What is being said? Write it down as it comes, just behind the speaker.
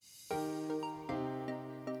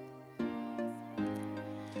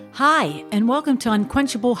Hi, and welcome to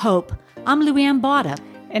Unquenchable Hope. I'm Luann Botta.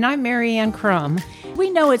 And I'm Marianne Crum.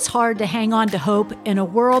 We know it's hard to hang on to hope in a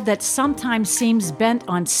world that sometimes seems bent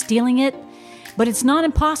on stealing it, but it's not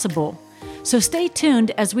impossible. So stay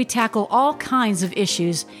tuned as we tackle all kinds of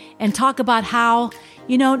issues and talk about how,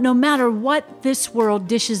 no matter what this world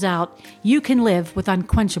dishes out, you can live with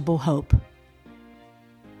unquenchable hope.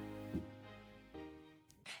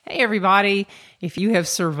 Hey, everybody. If you have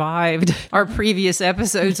survived our previous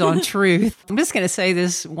episodes on truth, I'm just going to say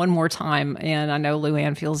this one more time, and I know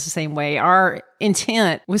Luann feels the same way. Our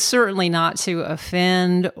intent was certainly not to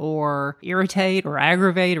offend or irritate or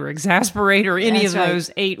aggravate or exasperate or any of those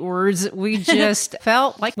 8 words. We just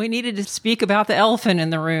felt like we needed to speak about the elephant in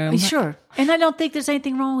the room. Sure. And I don't think there's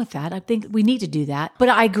anything wrong with that. I think we need to do that. But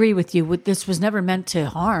I agree with you. This was never meant to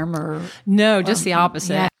harm or... No, just the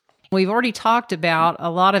opposite. Yeah. We've already talked about a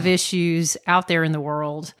lot of issues out there in the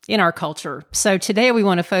world, in our culture. So today we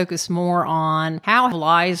want to focus more on how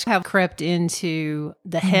lies have crept into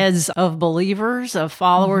the heads of believers, of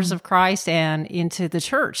followers of Christ, and into the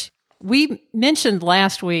church. We mentioned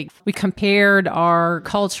last week, we compared our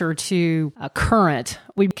culture to a current.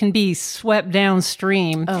 We can be swept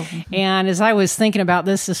downstream. And as I was thinking about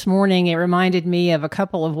this morning, it reminded me of a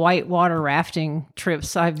couple of whitewater rafting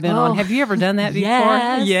trips I've been on. Have you ever done that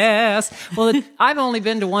before? Yes. Well, I've only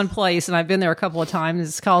been to one place, and I've been there a couple of times.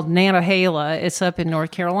 It's called Nantahala. It's up in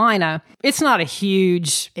North Carolina. It's not a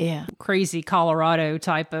huge, crazy Colorado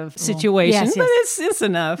type of situation, but it's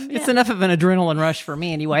enough. Yeah. It's enough of an adrenaline rush for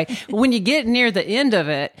me anyway. When you get near the end of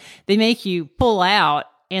it, they make you pull out,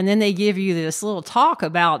 and then they give you this little talk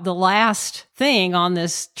about the last thing on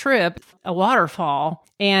this trip, a waterfall.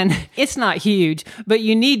 And it's not huge, but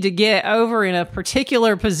you need to get over in a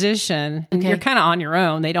particular position. Okay. You're kind of on your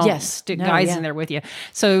own. They don't stick guys in there with you.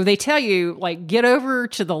 So they tell you, get over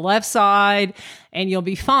to the left side and you'll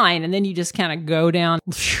be fine. And then you just kind of go down,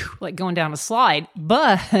 like going down a slide.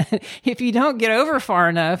 But if you don't get over far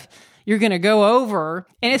enough, you're going to go over,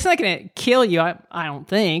 and it's not going to kill you, I don't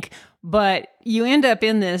think, but you end up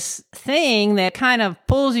in this thing that kind of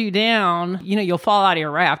pulls you down. You'll fall out of your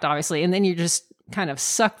raft, obviously, and then you're just kind of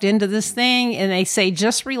sucked into this thing, and they say,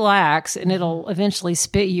 just relax, and it'll eventually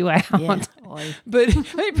spit you out. Yeah. But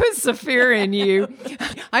they put some fear in you.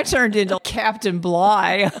 I turned into Captain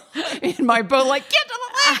Bligh in my boat, get to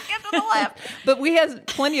the left, get to the left. But we had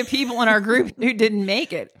plenty of people in our group who didn't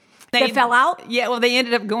make it. They fell out? Yeah, well, they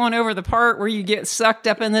ended up going over the part where you get sucked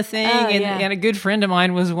up in the thing, and a good friend of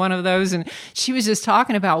mine was one of those, and she was just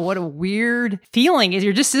talking about what a weird feeling is.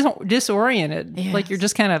 You're just disoriented, like you're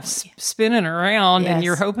just kind of spinning around, and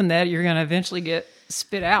you're hoping that you're going to eventually get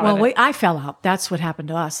spit out. Well, I fell out. That's what happened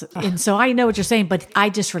to us. And so I know what you're saying, but I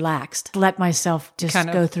just relaxed, let myself just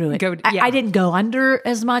go through it. I didn't go under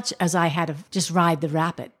as much as I had to just ride the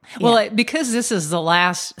rapid. Well, because this is the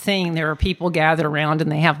last thing, there are people gathered around, and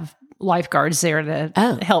they have lifeguards there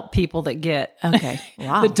to help people that get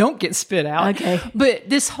that don't get spit out. But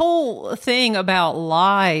this whole thing about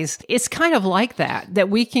lies, it's kind of like that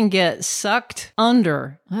we can get sucked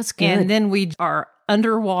under. That's good. And then we are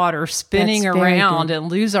underwater spinning around and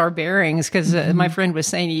lose our bearings, because my friend was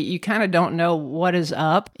saying you kind of don't know what is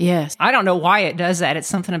up. Yes. I don't know why it does that. It's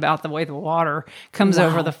something about the way the water comes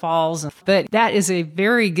over the falls. But that is a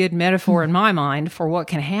very good metaphor in my mind for what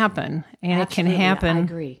can happen. And Absolutely. It can happen I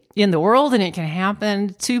agree. in the world, and it can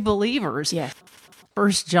happen to believers. Yes.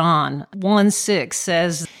 1 John 1:6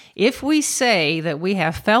 says, if we say that we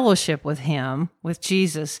have fellowship with him, with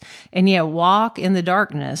Jesus, and yet walk in the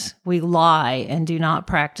darkness, we lie and do not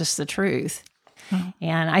practice the truth.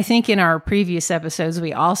 And I think in our previous episodes,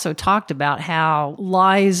 we also talked about how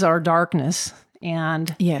lies are darkness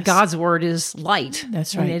and God's word is light.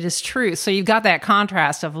 That's right. And it is truth. So you've got that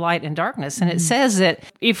contrast of light and darkness. And it says that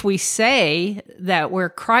if we say that we're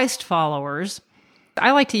Christ followers,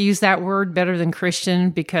 I like to use that word better than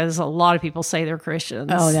Christian, because a lot of people say they're Christians.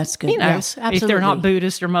 Oh, that's good. Yes, absolutely. If they're not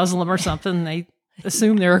Buddhist or Muslim or something, they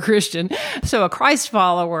assume they're a Christian. So a Christ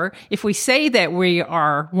follower, if we say that we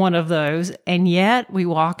are one of those, and yet we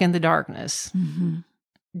walk in the darkness,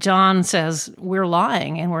 John says we're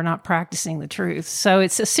lying and we're not practicing the truth. So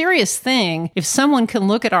it's a serious thing if someone can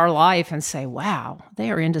look at our life and say, wow, they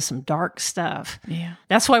are into some dark stuff. Yeah.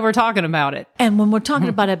 That's why we're talking about it. And when we're talking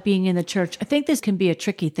about it being in the church, I think this can be a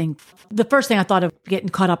tricky thing. The first thing I thought of getting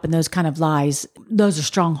caught up in those kind of lies, those are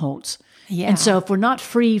strongholds. Yeah. And so if we're not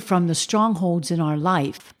free from the strongholds in our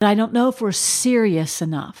life, I don't know if we're serious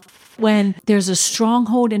enough when there's a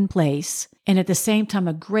stronghold in place and at the same time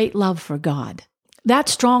a great love for God. That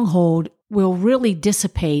stronghold will really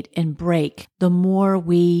dissipate and break the more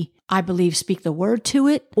we, I believe, speak the word to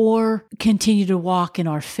it or continue to walk in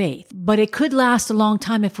our faith. But it could last a long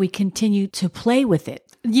time if we continue to play with it.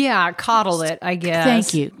 Yeah, coddle it, I guess.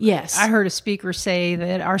 Thank you. Yes. I heard a speaker say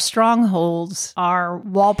that our strongholds are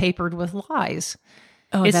wallpapered with lies.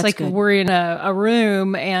 Oh, it's that's like good. we're in a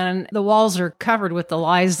room and the walls are covered with the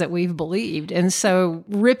lies that we've believed. And so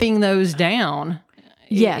ripping those down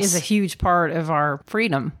Yes. is a huge part of our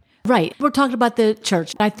freedom. Right. We're talking about the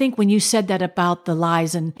church. I think when you said that about the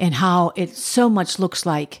lies and how it so much looks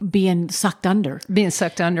like being sucked under. Being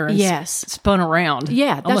sucked under and Yes. spun around.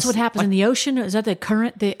 Yeah, that's Almost what happens in the ocean. Is that the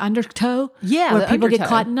current, the undertow? Yeah, where the people get undertow.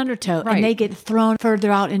 caught in undertow Right. and they get thrown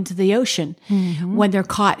further out into the ocean when they're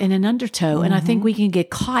caught in an undertow. And I think we can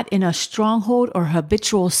get caught in a stronghold or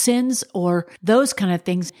habitual sins or those kind of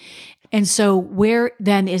things. And so where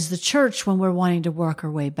then is the church when we're wanting to work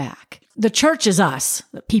our way back? The church is us,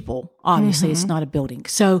 the people. Obviously, it's not a building.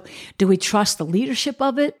 So do we trust the leadership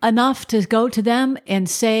of it enough to go to them and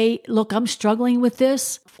say, look, I'm struggling with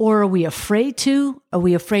this? Or are we afraid to? Are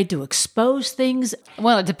we afraid to expose things?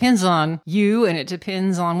 Well, it depends on you and it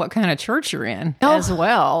depends on what kind of church you're in as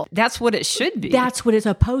well. That's what it should be. That's what it's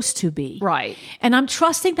supposed to be. right. And I'm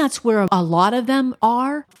trusting that's where a lot of them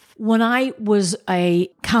are. When I was a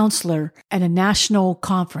counselor at a national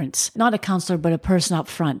conference, not a counselor, but a person up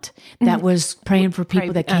front that was praying for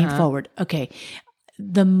people that came forward. Okay.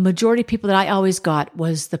 The majority of people that I always got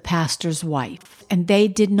was the pastor's wife, and they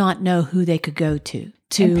did not know who they could go to.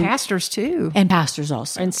 And pastors too. And pastors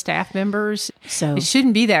also. And staff members. So it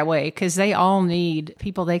shouldn't be that way because they all need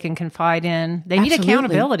people they can confide in. They need Absolutely.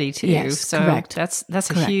 accountability too. Yes, so correct. that's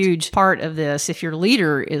a Correct. huge part of this. If your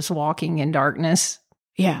leader is walking in darkness,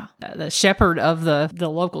 yeah. the shepherd of the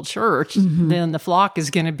local church, then the flock is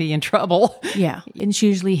going to be in trouble. Yeah. And it's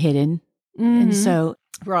usually hidden. And so,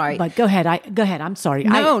 Right. but go ahead. I'm sorry.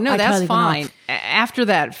 No, I that's totally went fine. off. After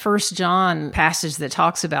that First John passage that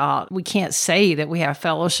talks about we can't say that we have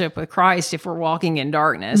fellowship with Christ if we're walking in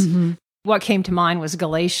darkness. What came to mind was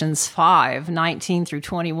Galatians 5:19 through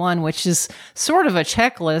 21, which is sort of a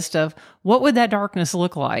checklist of what would that darkness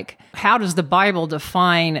look like? How does the Bible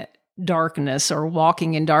define darkness or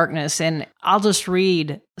walking in darkness? And I'll just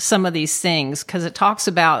read some of these things because it talks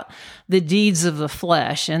about the deeds of the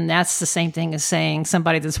flesh. And that's the same thing as saying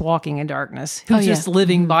somebody that's walking in darkness, who's just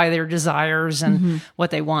living by their desires and what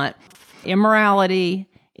they want. Immorality,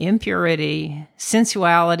 impurity,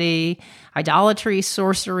 sensuality, idolatry,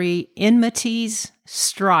 sorcery, enmities,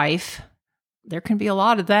 strife. There can be a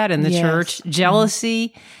lot of that in the Yes. church.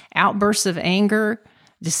 Jealousy, outbursts of anger,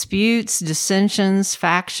 disputes, dissensions,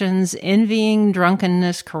 factions, envying,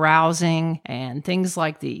 drunkenness, carousing, and things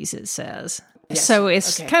like these, it says. So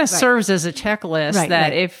it's kind of serves as a checklist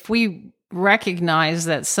that if we recognize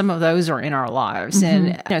that some of those are in our lives, and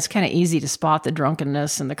you know, it's kind of easy to spot the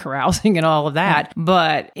drunkenness and the carousing and all of that,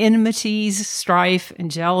 but enmities, strife, and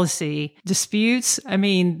jealousy, disputes, I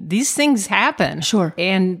mean, these things happen. Sure.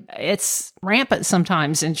 And it's rampant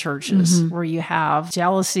sometimes in churches where you have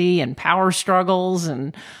jealousy and power struggles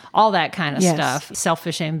and all that kind of stuff,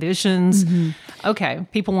 selfish ambitions. Okay,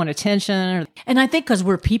 people want attention. And I think because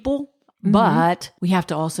we're people, but we have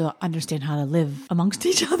to also understand how to live amongst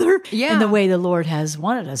each other in the way the Lord has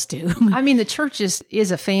wanted us to. I mean, the church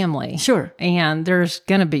is a family. Sure. And there's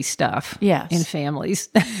going to be stuff Yes. in families.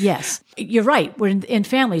 Yes, you're right. We're in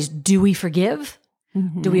families. Do we forgive?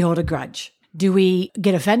 Do we hold a grudge? Do we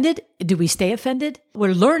get offended? Do we stay offended?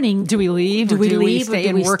 We're learning. Do we leave? Do or we do leave? we stay or do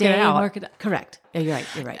and we work stay it out? and work it out? Correct. Yeah, you're right.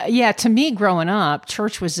 You're right. Yeah, to me, growing up,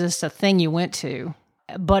 church was just a thing you went to,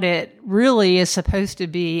 but it really is supposed to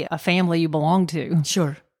be a family you belong to.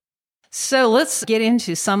 Sure. So let's get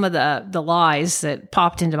into some of the lies that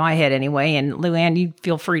popped into my head anyway. And Luann, you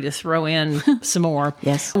feel free to throw in some more.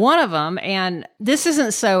 Yes. One of them, and this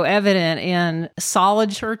isn't so evident in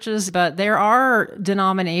solid churches, but there are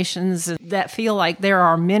denominations that feel like there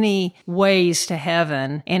are many ways to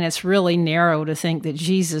heaven, and it's really narrow to think that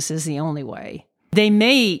Jesus is the only way. They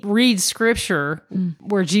may read scripture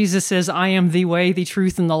where Jesus says, I am the way, the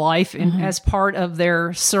truth, and the life as part of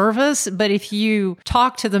their service. But if you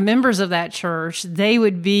talk to the members of that church, they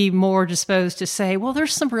would be more disposed to say, well,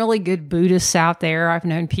 there's some really good Buddhists out there. I've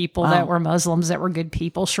known people that were Muslims that were good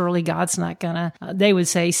people. Surely God's not going to, they would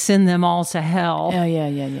say, send them all to hell.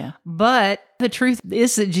 Yeah. But the truth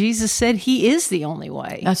is that Jesus said he is the only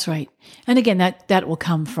way. That's right. And again, that will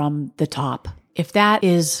come from the top. If that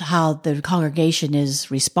is how the congregation is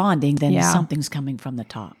responding, then something's coming from the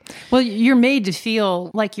top. Well, you're made to feel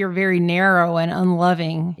like you're very narrow and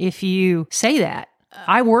unloving if you say that.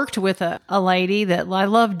 I worked with a lady that I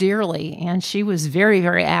love dearly, and she was very,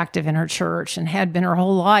 very active in her church and had been her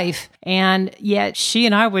whole life. And yet she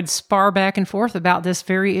and I would spar back and forth about this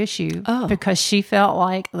very issue because she felt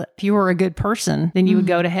like if you were a good person, then you would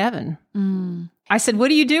go to heaven. I said, what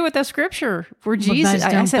do you do with that scripture where Jesus,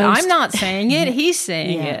 I said, I'm not saying it. He's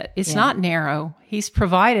saying it. It's not narrow. He's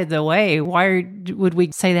provided the way. Why would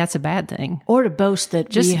we say that's a bad thing? Or to boast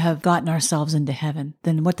that we have gotten ourselves into heaven.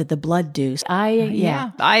 Then what did the blood do?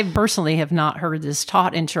 I personally have not heard this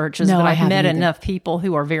taught in churches, but I've met enough people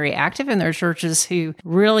who are very active in their churches who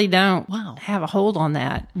really don't have a hold on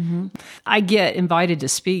that. I get invited to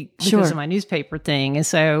speak because of my newspaper thing. And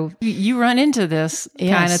so you run into this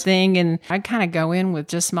kind of thing, and I kind of go in with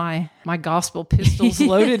just my gospel pistols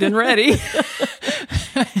loaded and ready.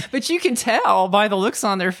 But you can tell by the looks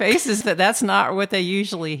on their faces that that's not what they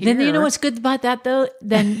usually hear. Then you know what's good about that, though?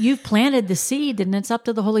 Then you've planted the seed, and it's up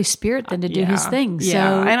to the Holy Spirit then to do His thing.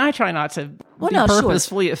 Yeah, and I try not to be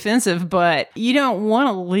purposefully offensive, but you don't want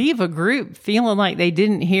to leave a group feeling like they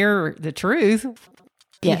didn't hear the truth.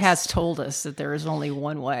 He has told us that there is only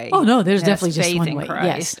one way. Oh, no, there's definitely just one way.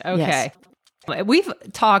 Christ. Yes. Okay. Yes. We've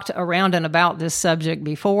talked around and about this subject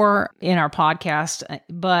before in our podcast,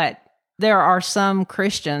 but there are some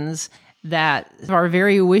Christians that are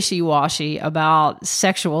very wishy-washy about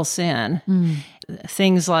sexual sin.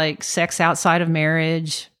 Things like sex outside of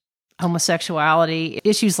marriage, homosexuality,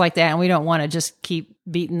 issues like that. And we don't want to just keep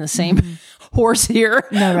beating the same horse here.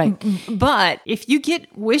 No, right. But if you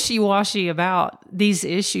get wishy-washy about these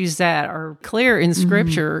issues that are clear in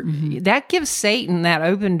Scripture, that gives Satan that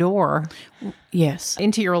open door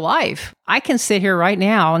into your life. I can sit here right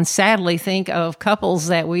now and sadly think of couples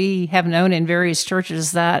that we have known in various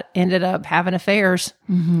churches that ended up having affairs.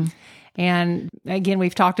 And again,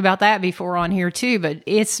 we've talked about that before on here too, but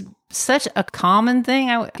it's such a common thing.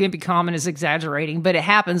 Maybe common is exaggerating, but it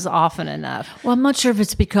happens often enough. Well, I'm not sure if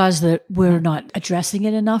it's because that we're not addressing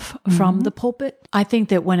it enough from the pulpit. I think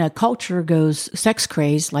that when a culture goes sex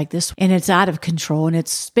crazed like this, and it's out of control, and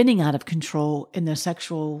it's spinning out of control in the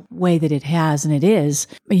sexual way that it has, and it is,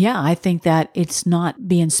 I think that it's not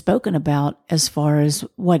being spoken about as far as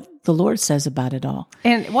what the Lord says about it all.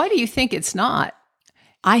 And why do you think it's not?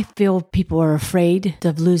 I feel people are afraid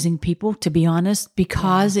of losing people, to be honest,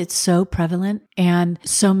 because it's so prevalent and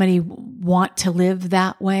so many want to live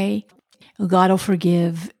that way. God will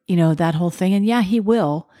forgive, that whole thing. And He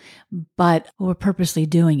will, but we're purposely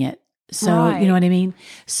doing it. So, you know what I mean?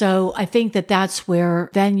 So I think that that's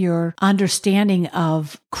where then your understanding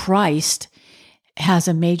of Christ has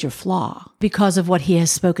a major flaw because of what He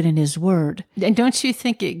has spoken in His word. And don't you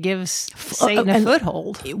think it gives Satan a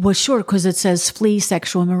foothold? Well, sure, because it says flee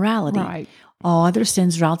sexual immorality. Right. All other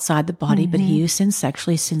sins are outside the body, but he who sins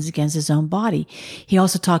sexually sins against his own body. He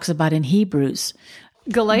also talks about in Hebrews,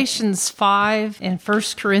 Galatians 5 and 1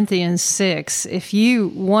 Corinthians 6, if you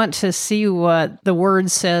want to see what the word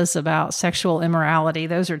says about sexual immorality,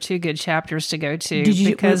 those are two good chapters to go to.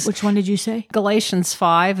 Which one did you say? Galatians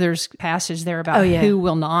 5, there's a passage there about who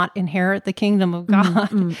will not inherit the kingdom of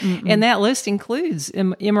God. And that list includes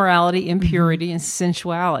immorality, impurity, and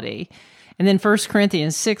sensuality. And then 1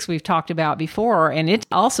 Corinthians 6, we've talked about before, and it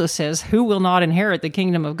also says who will not inherit the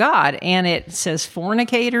kingdom of God. And it says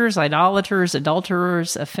fornicators, idolaters,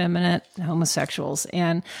 adulterers, effeminate, homosexuals.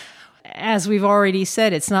 And as we've already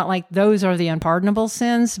said, it's not like those are the unpardonable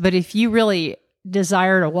sins, but if you really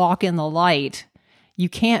desire to walk in the light, you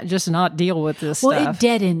can't just not deal with this stuff. Well, it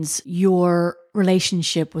deadens your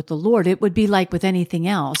relationship with the Lord. It would be like with anything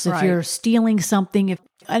else. If you're stealing something, if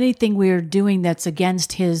anything we're doing that's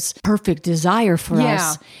against His perfect desire for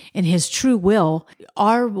us and His true will,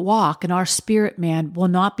 our walk and our spirit man will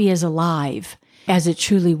not be as alive as it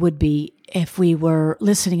truly would be if we were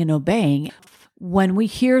listening and obeying. When we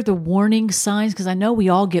hear the warning signs, because I know we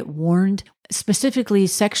all get warned, specifically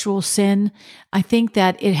sexual sin, I think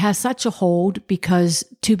that it has such a hold because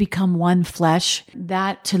to become one flesh,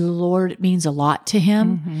 that to the Lord means a lot to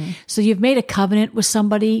Him. So you've made a covenant with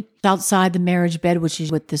somebody outside the marriage bed, which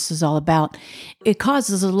is what this is all about. It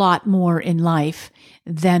causes a lot more in life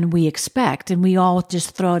than we expect. And we all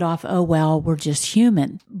just throw it off, oh, well, we're just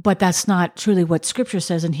human. But that's not truly what Scripture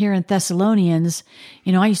says. And here in Thessalonians,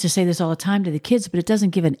 I used to say this all the time to the kids, but it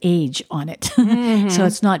doesn't give an age on it. So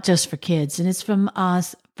it's not just for kids. And it's from 1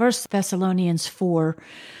 Thessalonians 4,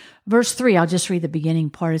 verse 3. I'll just read the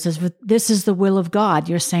beginning part. It says, "This is the will of God,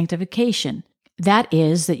 your sanctification. That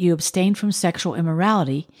is, that you abstain from sexual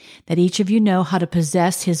immorality, that each of you know how to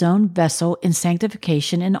possess his own vessel in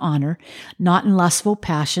sanctification and honor, not in lustful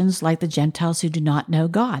passions like the Gentiles who do not know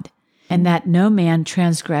God, and that no man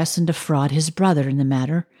transgress and defraud his brother in the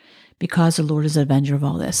matter, because the Lord is the avenger of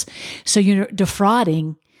all this. So you're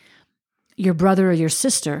defrauding your brother or your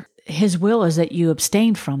sister. His will is that you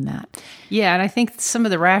abstain from that. Yeah, and I think some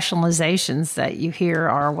of the rationalizations that you hear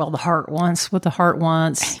are, well, the heart wants what the heart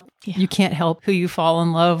wants. Yeah. You can't help who you fall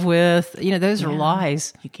in love with. Those are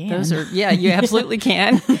lies. You can. Those are, you absolutely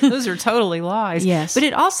can. Those are totally lies. Yes. But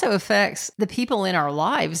it also affects the people in our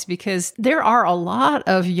lives, because there are a lot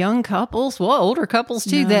of young couples, older couples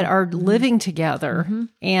too, that are living together.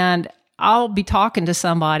 And I'll be talking to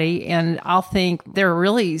somebody and I'll think they're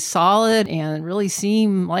really solid and really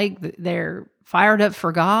seem like they're fired up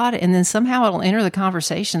for God. And then somehow it'll enter the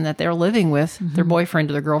conversation that they're living with their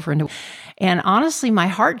boyfriend or their girlfriend. And honestly, my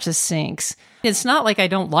heart just sinks. It's not like I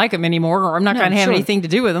don't like them anymore or I'm not going to have anything to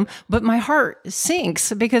do with them, but my heart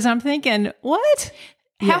sinks because I'm thinking, what?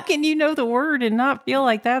 How can you know the word and not feel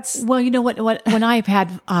like that's... Well, you know what? When I've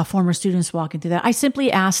had former students walking through that, I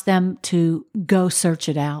simply ask them to go search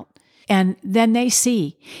it out. And then they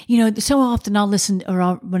see, so often I'll listen,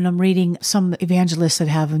 or when I'm reading some evangelists that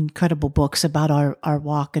have incredible books about our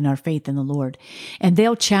walk and our faith in the Lord, and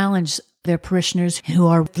they'll challenge their parishioners who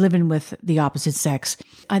are living with the opposite sex.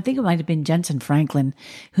 I think it might have been Jensen Franklin,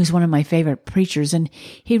 who's one of my favorite preachers, and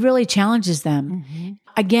he really challenges them.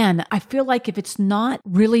 Again, I feel like if it's not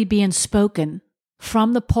really being spoken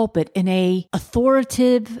from the pulpit in a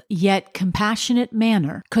authoritative yet compassionate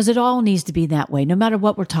manner, because it all needs to be that way, no matter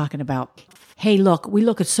what we're talking about. Hey, look, we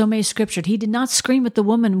look at so many scriptures. He did not scream at the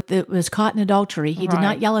woman that was caught in adultery. He did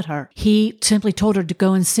not yell at her. He simply told her to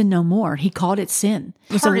go and sin no more. He called it sin.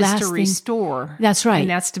 It was Part the is last to thing. Restore. That's right. And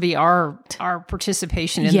that's to be our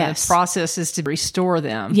participation in the process is to restore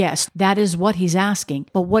them. Yes, that is what he's asking.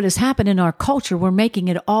 But what has happened in our culture, we're making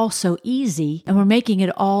it all so easy and we're making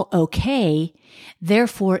it all okay.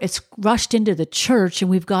 Therefore, it's rushed into the church, and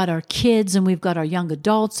we've got our kids and we've got our young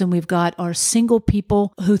adults and we've got our single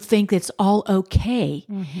people who think it's all okay.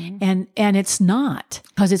 And it's not,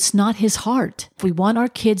 because it's not his heart. If we want our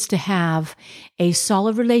kids to have a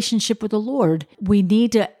solid relationship with the Lord, we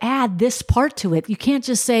need to add this part to it. You can't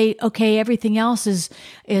just say, okay, everything else is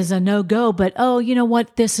a no-go, but you know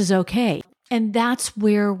what? This is okay. And that's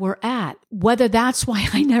where we're at. Whether that's why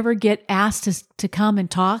I never get asked to come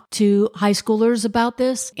and talk to high schoolers about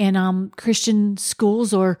this in Christian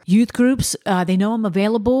schools or youth groups. They know I'm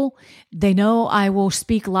available. They know I will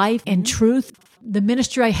speak life and truth. The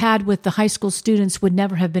ministry I had with the high school students would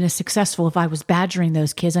never have been as successful if I was badgering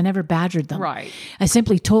those kids. I never badgered them. Right. I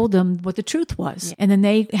simply told them what the truth was. And then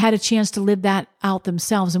they had a chance to live that out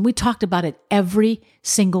themselves. And we talked about it every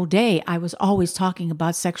single day. I was always talking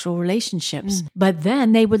about sexual relationships. But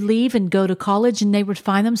then they would leave and go to college and they would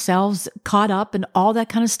find themselves caught up and all that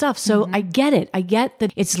kind of stuff. So I get it. I get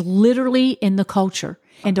that it's literally in the culture.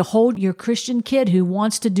 And to hold your Christian kid who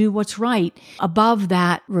wants to do what's right above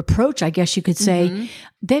that reproach, I guess you could say,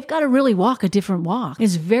 they've got to really walk a different walk.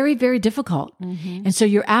 It's very, very difficult. And so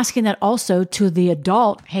you're asking that also to the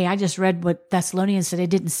adult. Hey, I just read what Thessalonians said.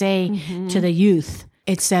 It didn't say to the youth.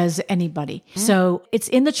 It says anybody. So it's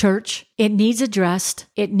in the church. It needs addressed.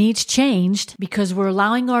 It needs changed because we're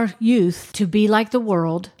allowing our youth to be like the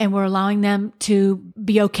world and we're allowing them to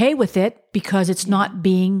be okay with it because it's not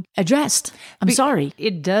being addressed. I'm sorry.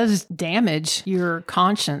 It does damage your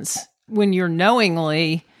conscience when you're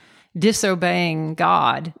knowingly disobeying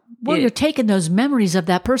God. Well, you're taking those memories of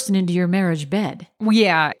that person into your marriage bed.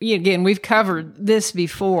 Yeah. Again, we've covered this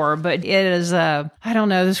before, but it is, I don't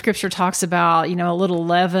know, the scripture talks about, a little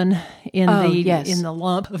leaven in the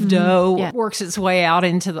lump of dough works its way out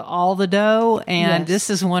into all the dough. And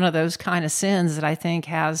this is one of those kind of sins that I think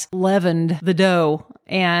has leavened the dough.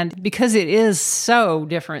 And because it is so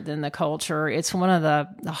different than the culture, it's one of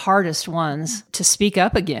the hardest ones to speak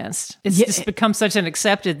up against. It's just become such an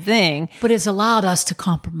accepted thing. But it's allowed us to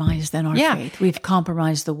compromise then our faith. We've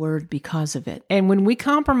compromised the word because of it. And when we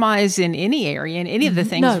compromise in any area, in any of the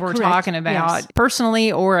things we're talking about,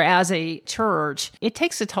 personally or as a church, it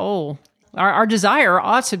takes a toll. Our desire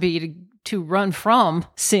ought to be to run from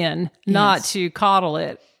sin, not to coddle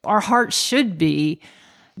it. Our heart should be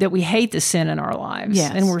that we hate the sin in our lives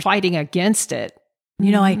and we're fighting against it.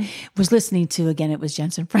 I was listening to, again, it was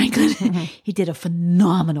Jensen Franklin. He did a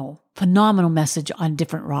phenomenal message on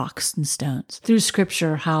different rocks and stones through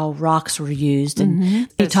scripture, how rocks were used. And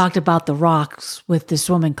he talked about the rocks with this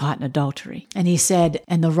woman caught in adultery. And he said,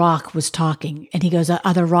 and the rock was talking. And he goes,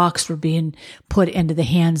 other rocks were being put into the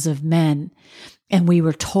hands of men. and we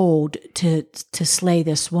were told to slay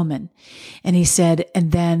this woman. And he said,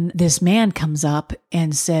 and then this man comes up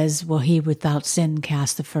and says, well, he without sin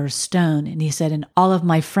cast the first stone. And he said, and all of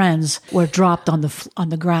my friends were dropped on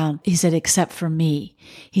the ground. He said, except for me.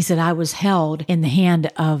 He said, I was held in the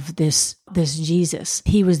hand of this Jesus.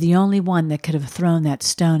 He was the only one that could have thrown that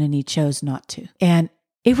stone, and he chose not to. And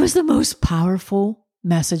it was the most powerful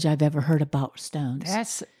message I've ever heard about stones.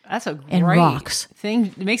 That's a and great rocks. thing.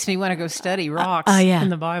 It makes me want to go study rocks Yeah. in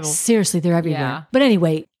the Bible. Seriously, they're everywhere. Yeah. But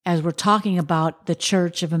anyway, as we're talking about the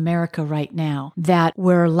Church of America right now, that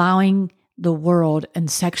we're allowing the world and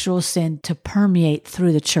sexual sin to permeate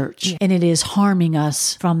through the church. Yeah. And it is harming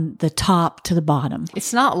us from the top to the bottom.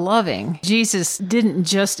 It's not loving. Jesus didn't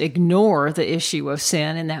just ignore the issue of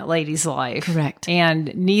sin in that lady's life. Correct.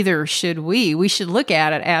 And neither should we. We should look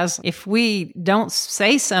at it as if we don't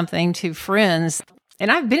say something to friends.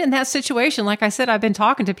 And I've been in that situation. Like I said, I've been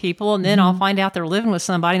talking to people, and then I'll find out they're living with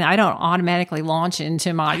somebody, and I don't automatically launch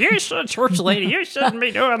into my, you should, church lady, you shouldn't be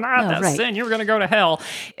doing that. That's right. sin. You're going to go to hell.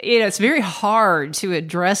 It's very hard to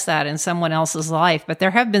address that in someone else's life. But there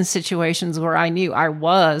have been situations where I knew I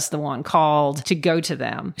was the one called to go to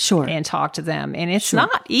them and talk to them. And it's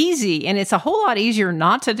not easy. And it's a whole lot easier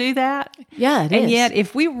not to do that. Yeah, it is. And yet,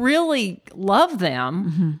 if we really love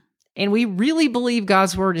them, and we really believe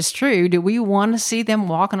God's word is true, do we want to see them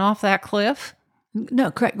walking off that cliff?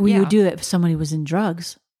 No, correct. You would do that if somebody was in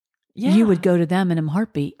drugs. Yeah. You would go to them in a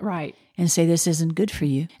heartbeat. Right. And say, this isn't good for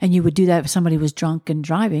you. And you would do that if somebody was drunk and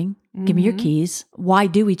driving. Give me your keys. Why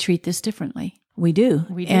do we treat this differently? We do.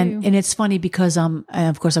 We do. And it's funny because, and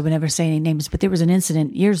of course I would never say any names, but there was an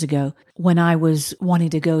incident years ago when I was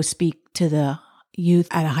wanting to go speak to the youth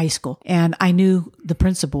at a high school. And I knew the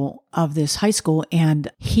principal of this high school,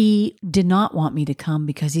 and he did not want me to come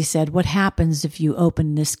because he said, what happens if you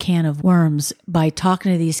open this can of worms by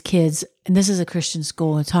talking to these kids? And this is a Christian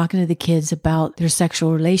school, and talking to the kids about their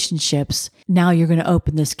sexual relationships. Now you're going to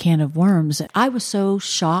open this can of worms. I was so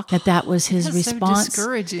shocked that was his That's response. So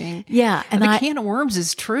discouraging. Yeah. And the can of worms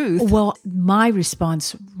is truth. Well, my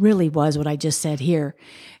response really was what I just said here.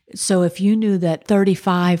 So if you knew that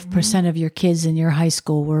 35% of your kids in your high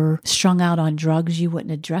school were strung out on drugs, you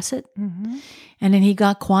wouldn't address it. And then he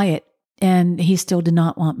got quiet, and he still did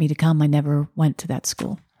not want me to come. I never went to that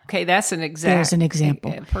school. Okay, that's an example. There's an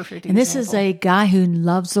example. Perfect example. And this is a guy who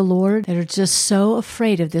loves the Lord that are just so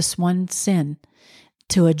afraid of this one sin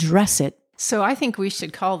to address it. So I think we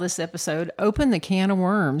should call this episode Open the Can of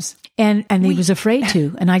Worms. And he was afraid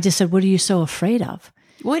to. And I just said, what are you so afraid of?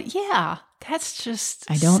 What? Yeah. That's just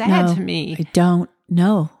I don't sad know. to me. I don't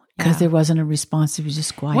know, because there wasn't a response. It was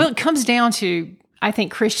just quiet. Well, it comes down to, I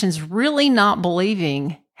think, Christians really not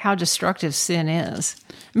believing how destructive sin is.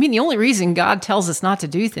 I mean, the only reason God tells us not to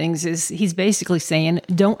do things is he's basically saying,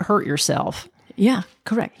 don't hurt yourself. Yeah,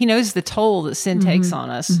 correct. He knows the toll that sin takes on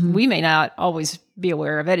us. We may not always be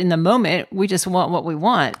aware of it. In the moment, we just want what we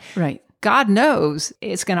want. Right. God knows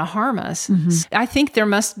it's going to harm us. I think there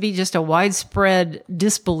must be just a widespread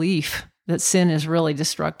disbelief that sin is really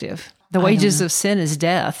destructive. The wages of sin is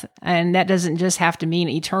death. And that doesn't just have to mean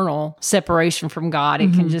eternal separation from God.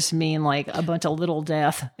 It can just mean like a bunch of little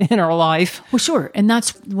death in our life. Well, sure. And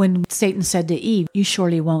that's when Satan said to Eve, you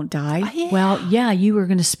surely won't die. Yeah. Well, yeah, you were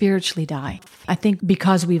going to spiritually die. I think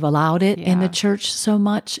because we've allowed it in the church so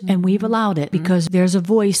much, and we've allowed it because there's a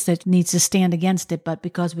voice that needs to stand against it. But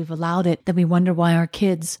because we've allowed it, then we wonder why our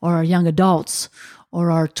kids or our young adults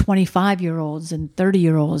or our 25-year-olds and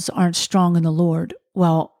 30-year-olds aren't strong in the Lord.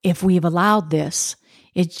 Well, if we've allowed this,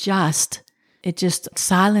 it just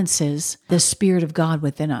silences the Spirit of God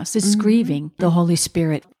within us. It's grieving the Holy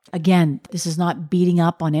Spirit. Again, this is not beating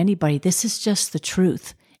up on anybody. This is just the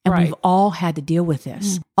truth. And we've all had to deal with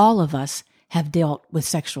this. All of us have dealt with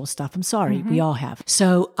sexual stuff. I'm sorry, we all have.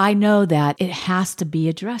 So I know that it has to be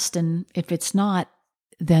addressed. And if it's not,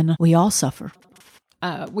 then we all suffer.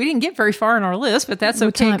 We didn't get very far in our list, but that's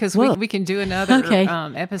okay because we can do another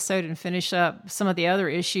episode and finish up some of the other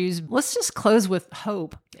issues. Let's just close with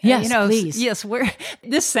hope. Yes, please. Yes,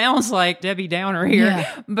 this sounds like Debbie Downer here,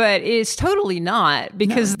 but it's totally not,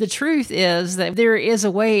 because the truth is that there is a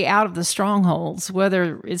way out of the strongholds,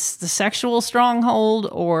 whether it's the sexual stronghold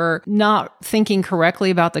or not thinking correctly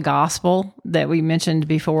about the gospel that we mentioned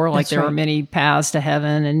before, like there are many paths to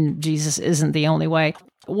heaven and Jesus isn't the only way.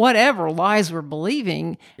 whatever lies we're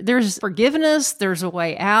believing, there's forgiveness, there's a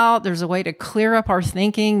way out, there's a way to clear up our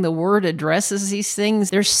thinking. The Word addresses these things.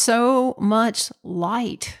 There's so much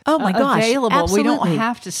light available. Absolutely. We don't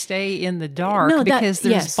have to stay in the dark because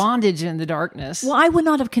there's bondage in the darkness. Well, I would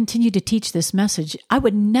not have continued to teach this message. I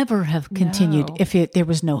would never have continued if there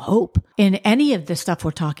was no hope in any of the stuff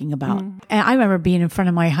we're talking about. And I remember being in front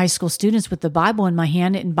of my high school students with the Bible in my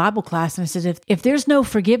hand in Bible class, and I said, if there's no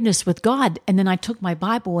forgiveness with God, and then I took my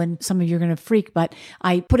Bible, and some of you are going to freak, but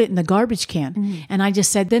I put it in the garbage can, and I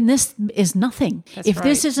just said, then this is nothing. If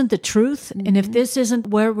this isn't the truth, and if this isn't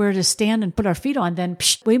where we're to stand and put our feet on, then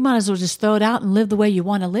we might as well just throw it out and live the way you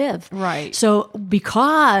want to live. Right. So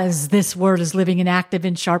because this word is living and active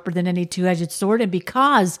and sharper than any two-edged sword, and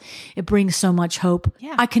because it brings so much hope,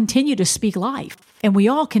 I continue to speak life. And we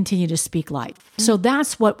all continue to speak life. So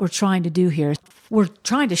that's what we're trying to do here. We're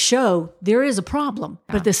trying to show there is a problem,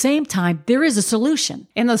 but at the same time, there is a solution.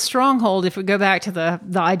 And the stronghold, if we go back to the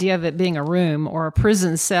idea of it being a room or a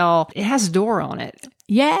prison cell, it has a door on it.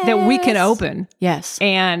 Yes. That we can open. Yes.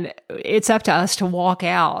 And it's up to us to walk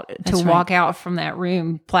out, walk out from that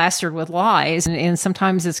room plastered with lies. And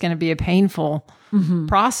sometimes it's going to be a painful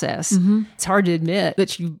process. It's hard to admit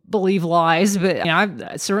that you believe lies, but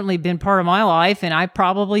I've certainly been part of my life, and I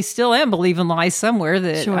probably still am believing lies somewhere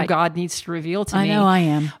that God needs to reveal to me. I know I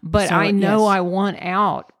am. But so, I know I want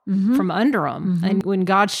out from under them. And when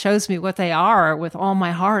God shows me what they are with all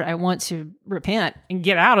my heart, I want to repent and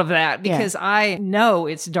get out of that because I know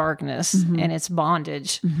it's darkness and it's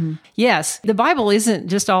bondage. Yes, the Bible isn't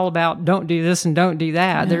just all about don't do this and don't do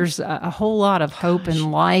that. There's a whole lot of hope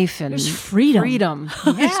and life and there's freedom.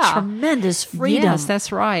 There's Yeah. tremendous freedom. Yes,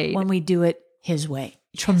 that's right. When we do it His way.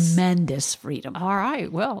 Tremendous freedom. All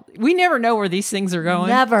right. Well, we never know where these things are going.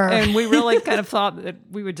 Never. And we really kind of thought that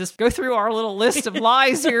we would just go through our little list of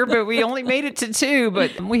lies here, but we only made it to 2.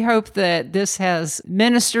 But we hope that this has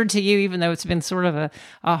ministered to you, even though it's been sort of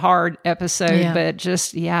a hard episode. Yeah. But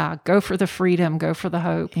just, go for the freedom, go for the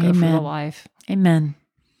hope, go for the life. Amen.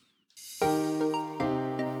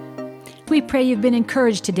 We pray you've been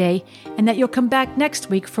encouraged today and that you'll come back next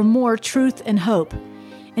week for more truth and hope.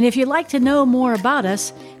 And if you'd like to know more about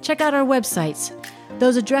us, check out our websites.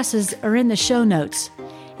 Those addresses are in the show notes.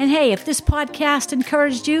 And hey, if this podcast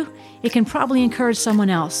encouraged you, it can probably encourage someone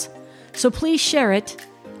else. So please share it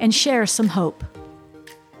and share some hope.